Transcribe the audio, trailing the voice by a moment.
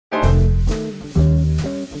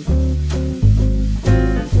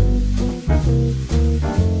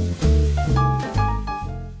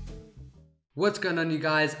What's going on, you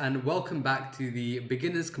guys, and welcome back to the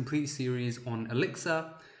Beginners Complete series on Elixir.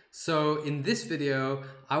 So in this video,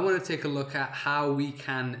 I want to take a look at how we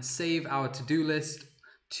can save our to-do list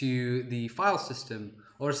to the file system,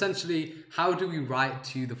 or essentially, how do we write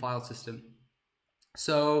to the file system?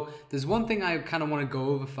 So there's one thing I kind of want to go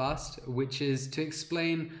over first, which is to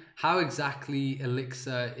explain how exactly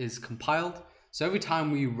Elixir is compiled. So every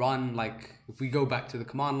time we run, like if we go back to the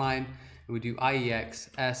command line, we do iex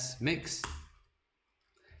s mix.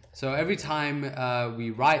 So every time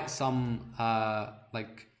we write some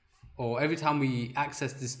or every time we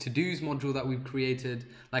access this to-dos module that we've created,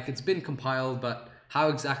 like it's been compiled, but how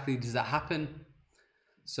exactly does that happen?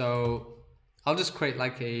 So I'll just create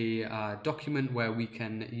like a document where we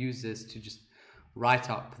can use this to just write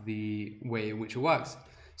up the way in which it works.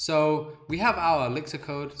 So we have our Elixir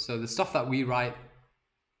code. So the stuff that we write,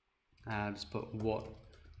 just put what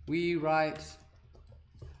we write.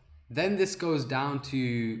 Then this goes down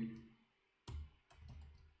to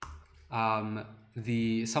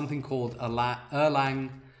something called Erlang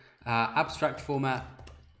abstract format,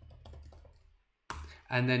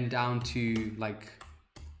 and then down to like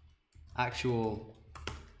actual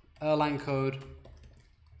Erlang code.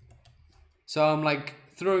 So I'm like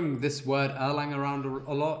throwing this word Erlang around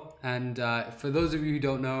a lot, and for those of you who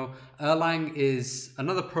don't know, Erlang is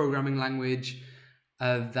another programming language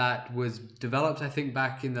that was developed, I think,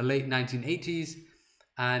 back in the late 1980s,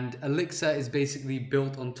 and Elixir is basically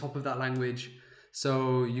built on top of that language.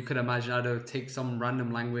 So you could imagine I don't take some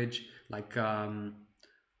random language like JavaScript,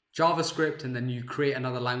 and then you create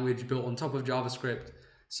another language built on top of JavaScript.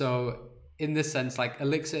 So in this sense, like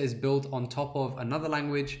Elixir is built on top of another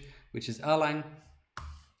language, which is Erlang.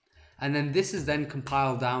 And then this is then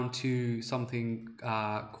compiled down to something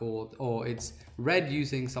it's read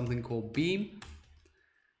using something called Beam,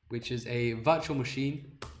 which is a virtual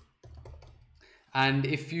machine. And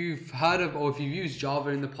if you've heard of, or if you've used Java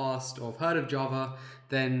in the past, or have heard of Java,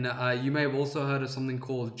 then you may have also heard of something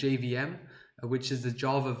called JVM, which is the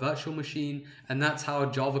Java virtual machine. And that's how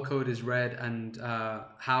Java code is read, and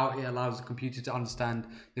how it allows the computer to understand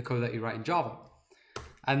the code that you write in Java.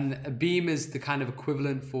 And Beam is the kind of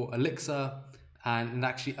equivalent for Elixir and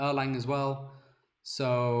actually Erlang as well.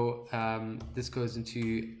 So this goes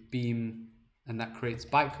into Beam, and that creates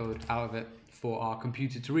bytecode out of it for our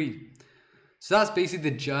computer to read. So that's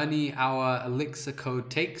basically the journey our Elixir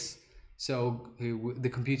code takes. So the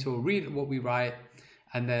computer will read what we write,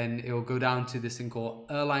 and then it will go down to this thing called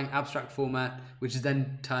Erlang abstract format, which is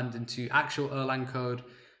then turned into actual Erlang code.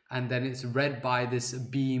 And then it's read by this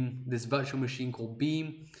Beam, this virtual machine called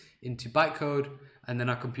Beam, into bytecode, and then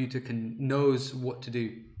our computer knows what to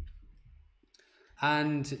do.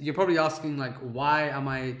 And you're probably asking, like, why am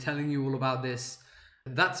I telling you all about this?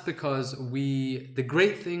 That's because the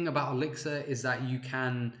great thing about Elixir is that you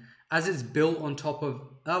can, as it's built on top of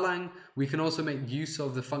Erlang, we can also make use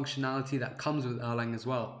of the functionality that comes with Erlang as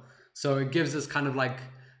well. So it gives us kind of like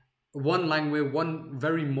one language, one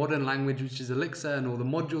very modern language, which is Elixir, and all the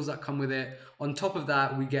modules that come with it. On top of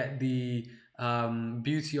that, we get the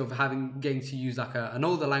beauty of getting to use like an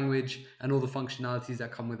older language and all the functionalities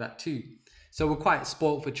that come with that too. So we're quite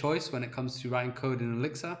spoiled for choice when it comes to writing code in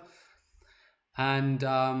Elixir. And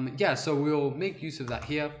yeah, so we'll make use of that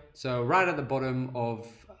here. So right at the bottom of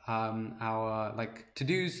our like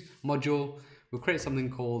to-dos module, we'll create something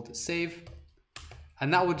called save.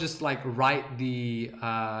 And that will just like write the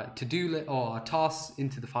to-do list or our tasks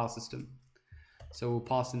into the file system. So we'll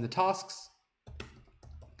pass in the tasks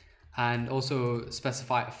and also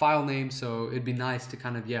specify a file name. So it'd be nice to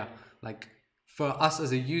kind of, like for us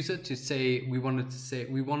as a user to say, we want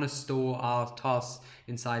to store our tasks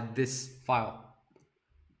inside this file.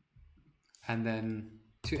 And then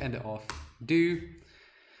to end it off, do.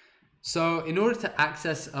 So in order to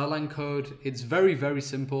access Erlang code, it's very, very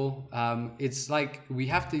simple. It's like we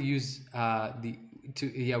have to use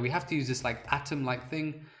this like atom-like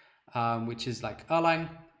thing, which is like Erlang.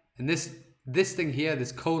 And this thing here,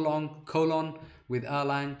 this colon with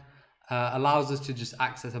Erlang, allows us to just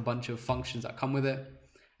access a bunch of functions that come with it.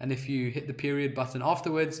 And if you hit the period button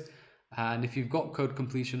afterwards, and if you've got code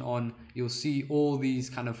completion on, you'll see all these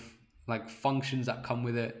kind of like functions that come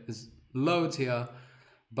with it. There's loads here.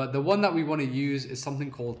 But the one that we want to use is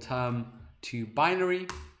something called term to binary.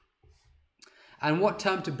 And what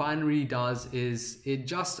term to binary does is it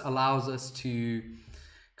just allows us to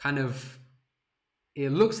kind of, it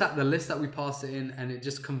looks at the list that we pass it in, and it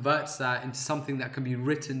just converts that into something that can be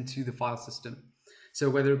written to the file system. So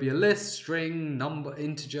whether it be a list, string, number,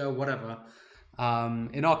 integer, whatever.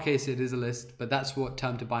 In our case, it is a list, but that's what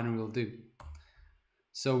term to binary will do.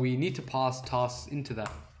 So we need to pass tasks into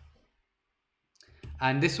that.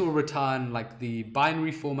 And this will return like the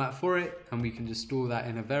binary format for it, and we can just store that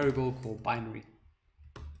in a variable called binary.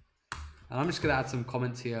 And I'm just going to add some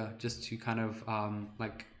comments here just to kind of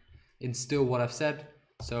like instill what I've said.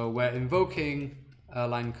 So we're invoking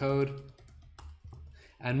Erlang code,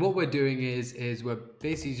 and what we're doing is we're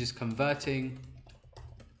basically just converting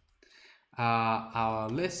our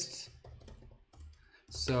list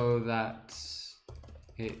so that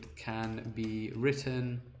it can be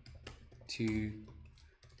written to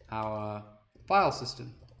our file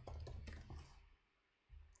system.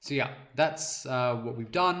 So yeah, that's what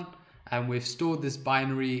we've done, and we've stored this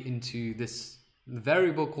binary into this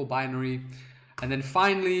variable called binary. And then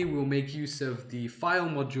finally we'll make use of the file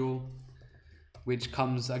module, which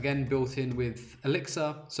comes again built in with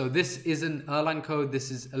Elixir. So this isn't Erlang code, this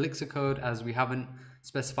is Elixir code, as we haven't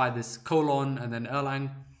specified this colon and then Erlang.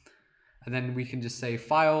 And then we can just say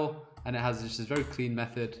file, and it has just this very clean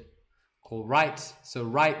method called write. So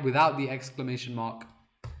write without the exclamation mark.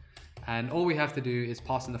 And all we have to do is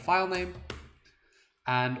pass in the file name.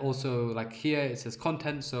 And also like here it says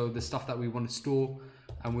content, so the stuff that we want to store,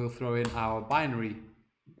 and we'll throw in our binary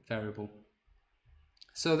variable.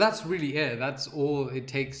 So that's really it. That's all it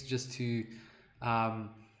takes just to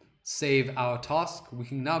save our task. We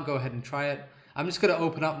can now go ahead and try it. I'm just going to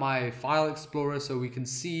open up my file explorer so we can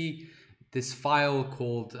see this file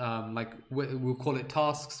called like we'll call it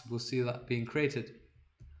tasks. We'll see that being created.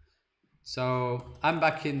 So I'm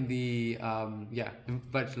back in the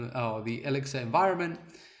the Elixir environment,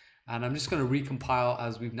 and I'm just going to recompile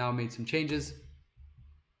as we've now made some changes.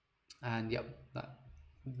 And yep, that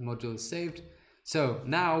module is saved. So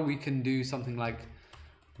now we can do something like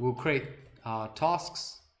we'll create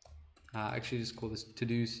tasks. Actually, just call this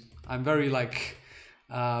to-dos. I'm very like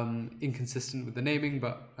inconsistent with the naming,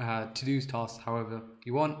 but to-dos, tasks, however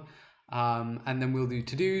you want. And then we'll do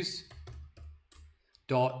to-dos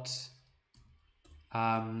dot.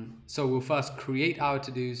 So we'll first create our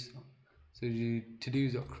to-dos. So do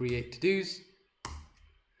to-dos dot create to-dos.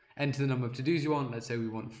 Enter the number of to-dos you want. Let's say we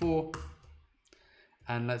want 4.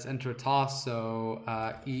 And let's enter a task. So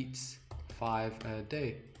eat 5 a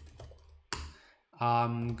day.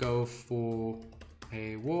 Go for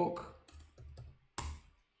a walk.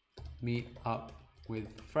 Meet up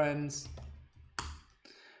with friends.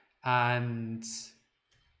 And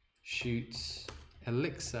shoot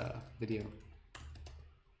Elixir video.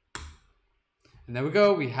 And there we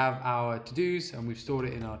go. We have our to-dos, and we've stored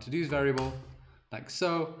it in our to-dos variable, like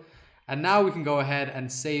so. And now we can go ahead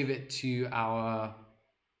and save it to our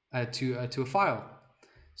to a file.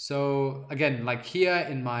 So again, like here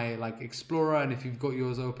in my like Explorer, and if you've got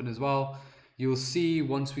yours open as well, you'll see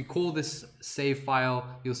once we call this save file,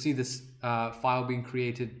 you'll see this file being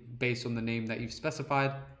created based on the name that you've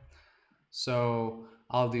specified. So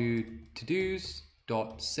I'll do to-dos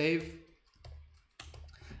dot save.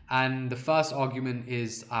 And the first argument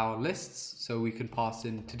is our lists, so we can pass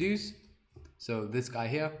in to-dos, so this guy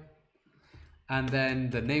here, and then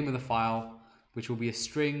the name of the file, which will be a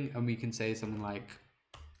string, and we can say something like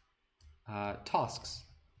tasks.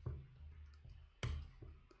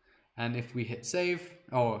 And if we hit save,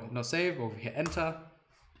 or not save, or we hit enter,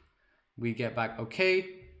 we get back okay,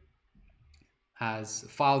 as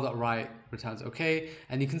file.write returns okay.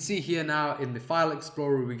 And you can see here now in the file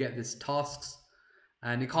explorer we get this tasks,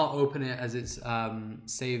 and you can't open it as it's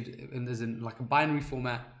saved in like a binary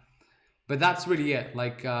format. But that's really it.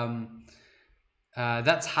 Like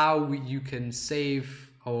that's how you can save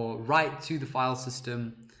or write to the file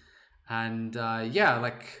system. And yeah,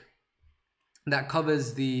 like that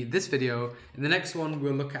covers this video. In the next one,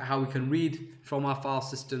 we'll look at how we can read from our file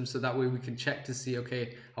system, so that way we can check to see,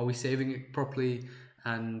 okay, are we saving it properly?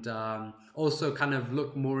 And also kind of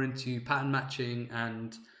look more into pattern matching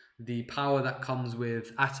and the power that comes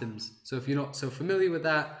with atoms. So if you're not so familiar with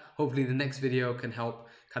that, hopefully the next video can help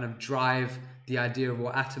kind of drive the idea of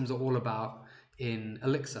what atoms are all about in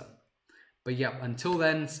Elixir. But yeah, until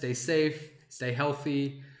then, stay safe, stay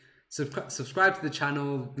healthy, subscribe to the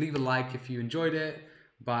channel, leave a like if you enjoyed it,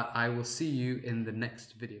 but I will see you in the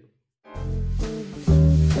next video.